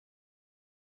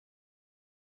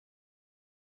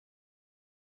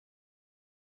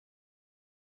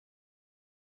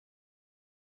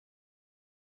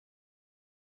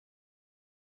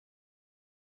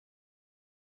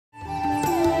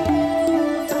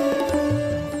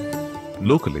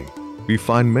Locally, we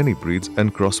find many breeds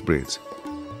and crossbreeds.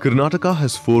 Karnataka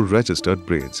has 4 registered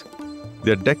breeds.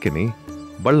 They are Deccani,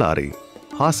 Ballari,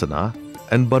 Hasana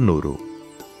and Bannuru.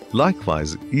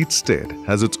 Likewise, each state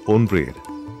has its own breed.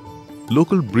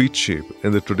 Local breed sheep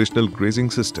in the traditional grazing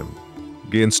system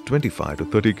gains 25 to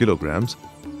 30 kilograms,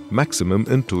 maximum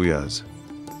in 2 years.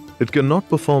 It cannot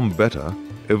perform better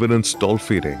even in stall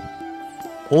feeding.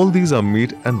 All these are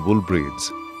meat and wool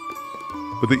breeds.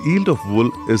 But the yield of wool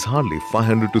is hardly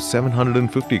 500 to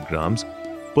 750 grams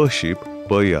per sheep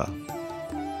per year.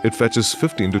 It fetches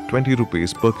 15 to 20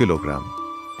 rupees per kilogram.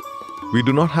 We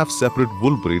do not have separate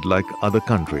wool breed like other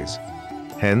countries.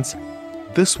 Hence,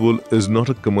 this wool is not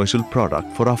a commercial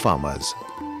product for our farmers.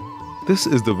 This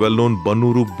is the well-known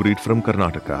Bannuru breed from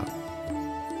Karnataka.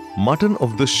 Mutton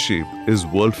of this sheep is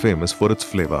world famous for its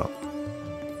flavor.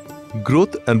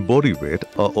 Growth and body weight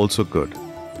are also good.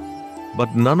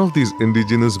 But none of these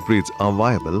indigenous breeds are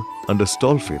viable under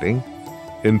stall feeding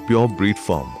in pure breed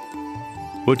form.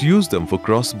 But use them for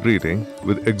cross-breeding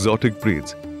with exotic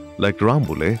breeds like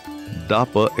Rambouillet,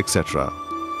 Dapper, etc.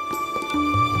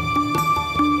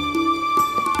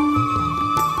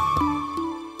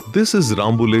 This is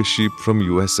Rambouillet sheep from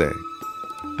USA,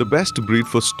 the best breed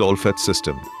for stall-fed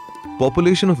system.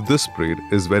 Population of this breed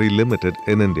is very limited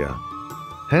in India.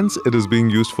 Hence, it is being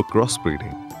used for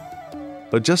crossbreeding.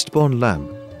 A just-born lamb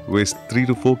weighs 3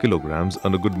 to 4 kilograms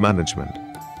under good management.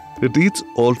 It eats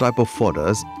all type of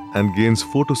fodders and gains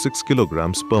 4 to 6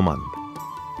 kilograms per month.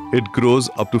 It grows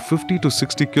up to 50 to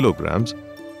 60 kilograms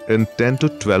in 10 to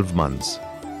 12 months.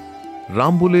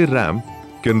 Rambouillet ram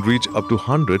can reach up to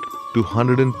 100 to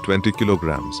 120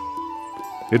 kilograms.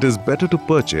 It is better to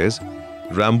purchase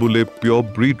Rambouillet pure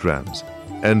breed rams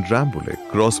and Rambouillet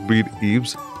crossbreed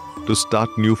eves to start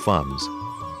new farms.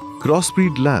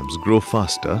 Crossbreed lambs grow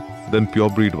faster than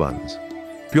purebred ones.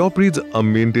 Purebreeds are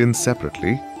maintained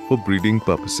separately for breeding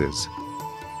purposes.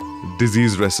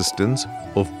 Disease resistance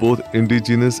of both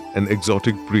indigenous and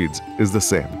exotic breeds is the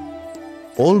same.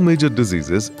 All major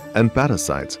diseases and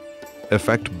parasites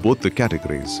affect both the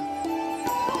categories.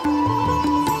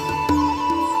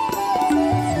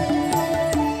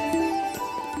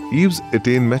 Eves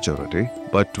attain maturity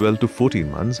by 12 to 14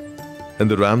 months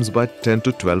and the rams by 10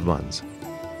 to 12 months.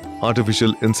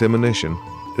 Artificial insemination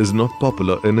is not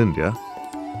popular in India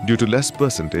due to less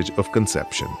percentage of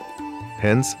conception.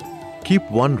 Hence, keep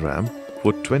one ram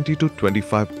for 20 to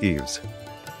 25 eves.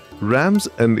 Rams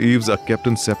and eves are kept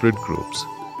in separate groups.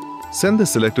 Send the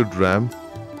selected ram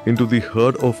into the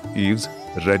herd of eves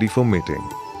ready for mating.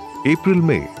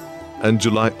 April-May and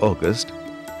July-August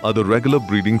are the regular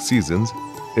breeding seasons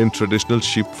in traditional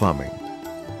sheep farming.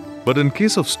 But in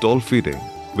case of stall feeding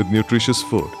with nutritious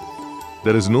food,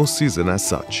 there is no season as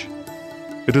such.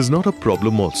 It is not a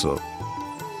problem also.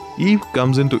 Eve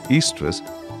comes into estrus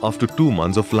after 2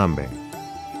 months of lambing.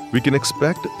 We can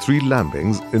expect 3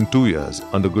 lambings in 2 years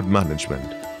under good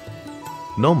management.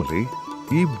 Normally,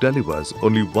 Eve delivers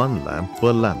only 1 lamb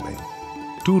per lambing.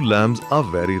 2 lambs are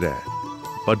very rare,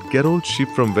 but Gerold sheep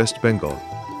from West Bengal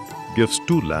gives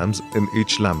 2 lambs in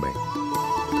each lambing.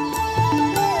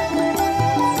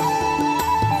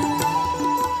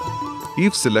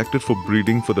 Eve selected for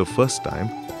breeding for the first time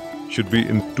should be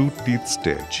in 2-teeth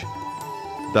stage,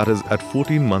 that is at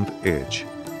 14-month age.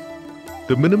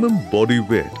 The minimum body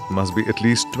weight must be at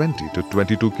least 20 to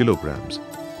 22 kilograms.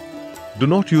 Do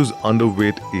not use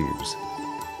underweight eves.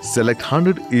 Select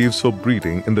 100 eves for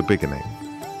breeding in the beginning.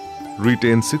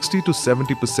 Retain 60 to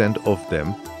 70% of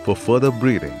them for further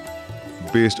breeding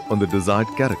based on the desired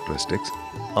characteristics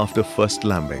after first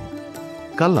lambing.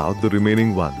 Cull out the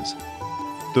remaining ones.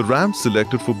 The rams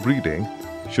selected for breeding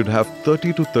should have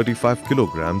 30 to 35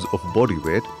 kilograms of body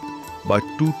weight by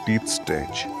 2-teeth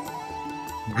stage.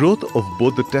 Growth of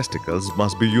both the testicles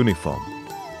must be uniform.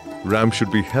 Ram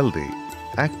should be healthy,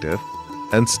 active,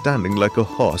 and standing like a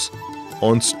horse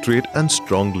on straight and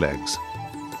strong legs.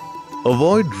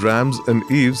 Avoid rams and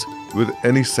eves with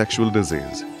any sexual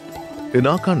disease. In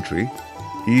our country,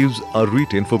 eves are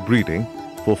retained for breeding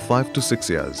for 5 to 6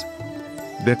 years.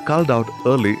 They are culled out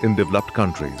early in developed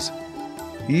countries.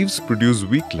 Eves produce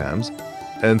weak lambs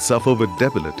and suffer with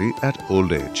debility at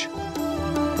old age.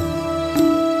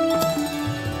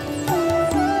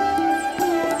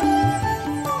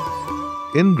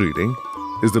 Inbreeding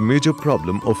is the major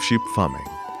problem of sheep farming.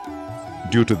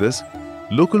 Due to this,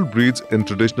 local breeds in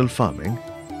traditional farming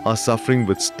are suffering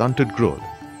with stunted growth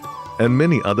and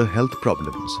many other health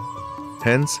problems.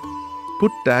 Hence,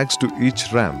 put tags to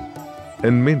each ram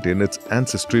and maintain its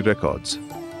ancestry records.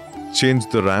 Change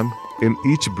the ram in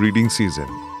each breeding season.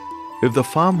 If the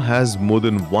farm has more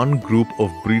than one group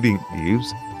of breeding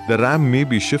eves, the ram may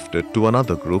be shifted to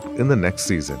another group in the next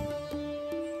season.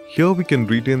 Here we can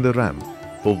retain the ram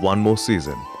for one more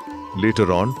season.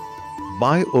 Later on,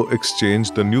 buy or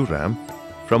exchange the new ram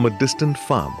from a distant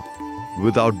farm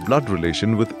without blood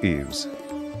relation with Eves.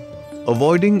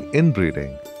 Avoiding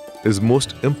inbreeding is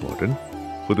most important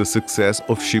for the success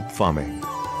of sheep farming.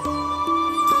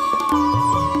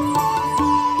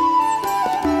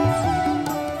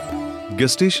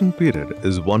 Gestation period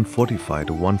is 145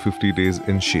 to 150 days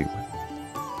in sheep.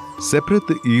 Separate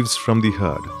the eaves from the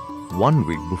herd 1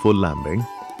 week before lambing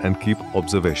and keep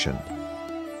observation.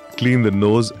 Clean the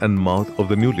nose and mouth of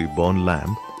the newly born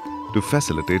lamb to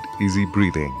facilitate easy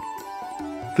breathing.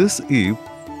 This Eve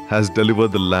has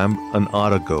delivered the lamb an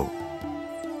hour ago.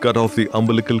 Cut off the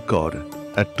umbilical cord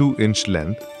at 2-inch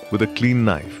length with a clean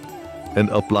knife and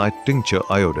apply tincture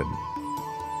iodine.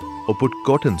 Or put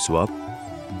cotton swab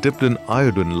dipped in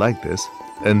iodine like this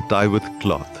and tie with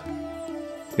cloth.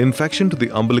 Infection to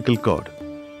the umbilical cord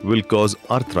will cause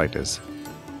arthritis.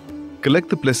 Collect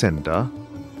the placenta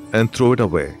and throw it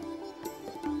away.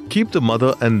 Keep the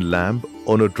mother and lamb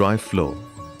on a dry floor.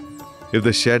 If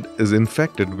the shed is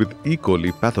infected with E.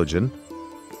 coli pathogen,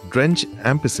 drench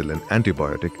ampicillin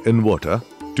antibiotic in water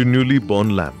to newly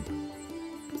born lamb.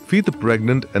 Feed the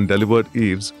pregnant and delivered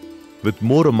eaves with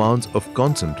more amounts of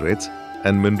concentrates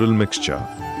and mineral mixture.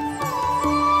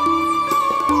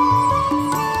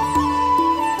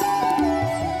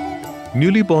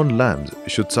 Newly born lambs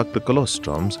should suck the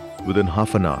colostrums within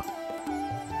half an hour.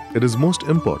 It is most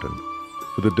important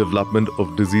for the development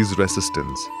of disease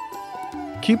resistance.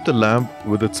 Keep the lamb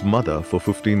with its mother for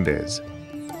 15 days.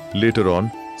 Later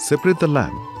on, separate the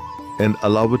lamb and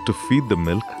allow it to feed the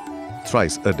milk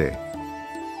thrice a day.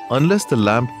 Unless the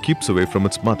lamb keeps away from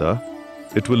its mother,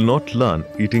 it will not learn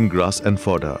eating grass and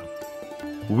fodder.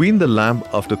 Wean the lamb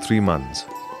after 3 months.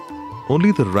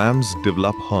 Only the rams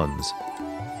develop horns.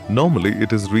 Normally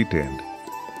it is retained.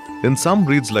 In some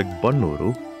breeds like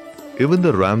Bannuru, even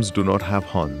the rams do not have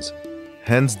horns.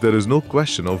 Hence there is no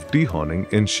question of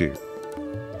dehorning in sheep.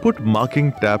 Put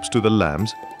marking tabs to the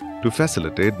lambs to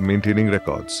facilitate maintaining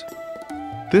records.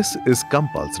 This is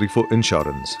compulsory for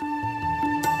insurance.